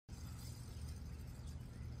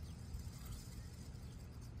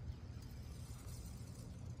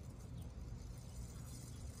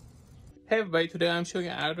Hey everybody, today I'm showing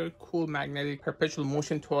you another cool magnetic perpetual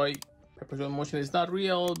motion toy. Perpetual motion is not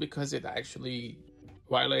real because it actually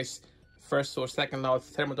violates first or second law of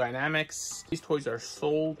thermodynamics. These toys are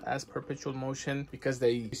sold as perpetual motion because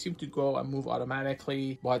they seem to go and move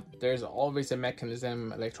automatically, but there's always a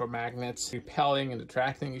mechanism, electromagnets repelling and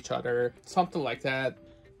attracting each other, something like that.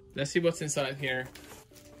 Let's see what's inside here.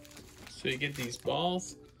 So you get these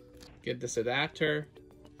balls, get this adapter.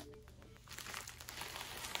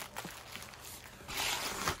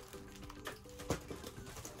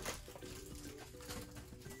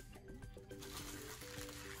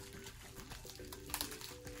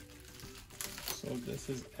 So this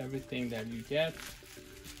is everything that you get.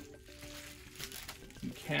 You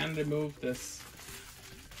can remove this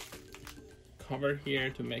cover here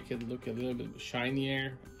to make it look a little bit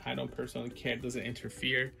shinier. I don't personally care, it doesn't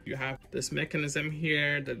interfere. You have this mechanism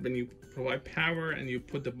here that when you provide power and you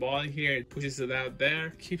put the ball here, it pushes it out there.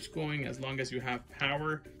 It keeps going as long as you have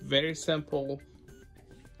power. Very simple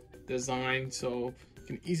design, so you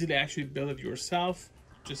can easily actually build it yourself.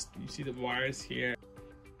 Just, you see the wires here.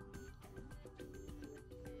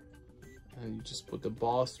 And you just put the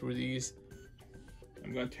balls through these.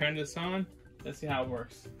 I'm going to turn this on. Let's see how it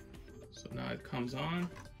works. So now it comes on.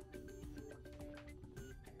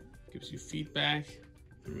 Gives you feedback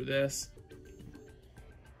through this.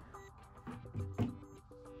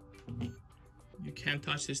 You can't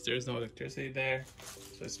touch this, there's no electricity there.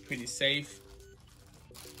 So it's pretty safe.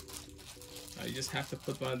 Now you just have to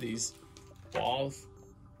put one of these balls.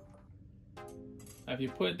 If you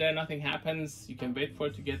put it there, nothing happens. You can wait for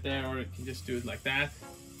it to get there, or you can just do it like that.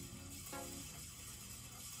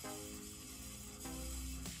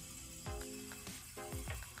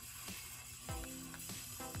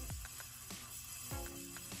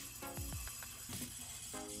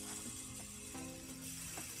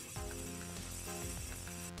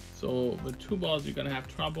 So with two balls, you're gonna have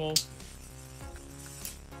trouble.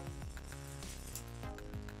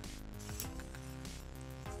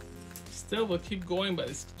 Still will keep going, but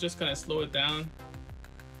it's just gonna slow it down.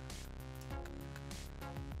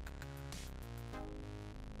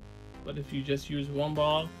 But if you just use one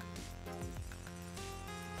ball,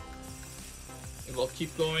 it will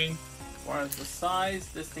keep going. As far as the size,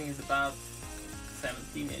 this thing is about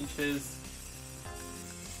 17 inches.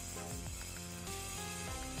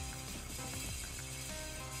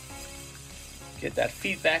 Get that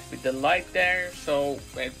feedback with the light there, so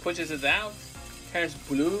when it pushes it out, it turns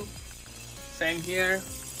blue. Same here.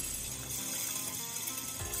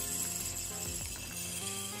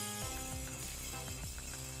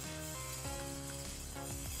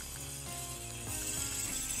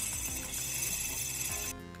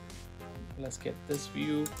 Let's get this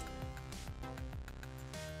view.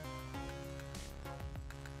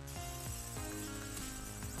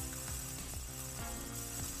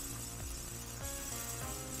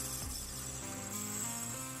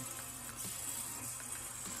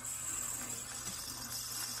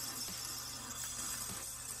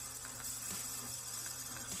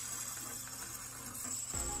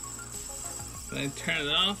 When I turn it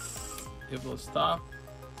off, it will stop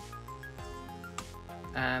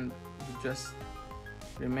and just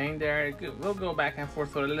remain there. It will go back and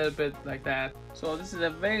forth for a little bit like that. So this is a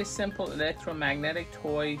very simple electromagnetic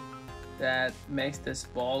toy that makes this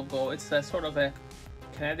ball go. It's a sort of a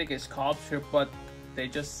kinetic sculpture, but they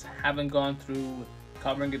just haven't gone through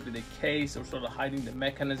covering it with a case or sort of hiding the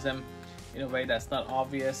mechanism in a way that's not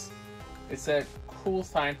obvious. It's a cool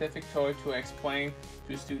scientific toy to explain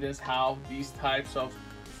to students how these types of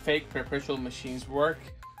fake perpetual machines work.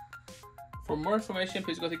 For more information,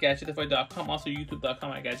 please go to gadgetify.com, also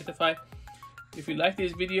youtube.com/gadgetify. If you like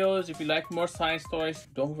these videos, if you like more science toys,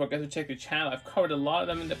 don't forget to check the channel. I've covered a lot of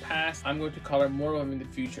them in the past. I'm going to cover more of them in the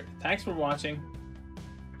future. Thanks for watching.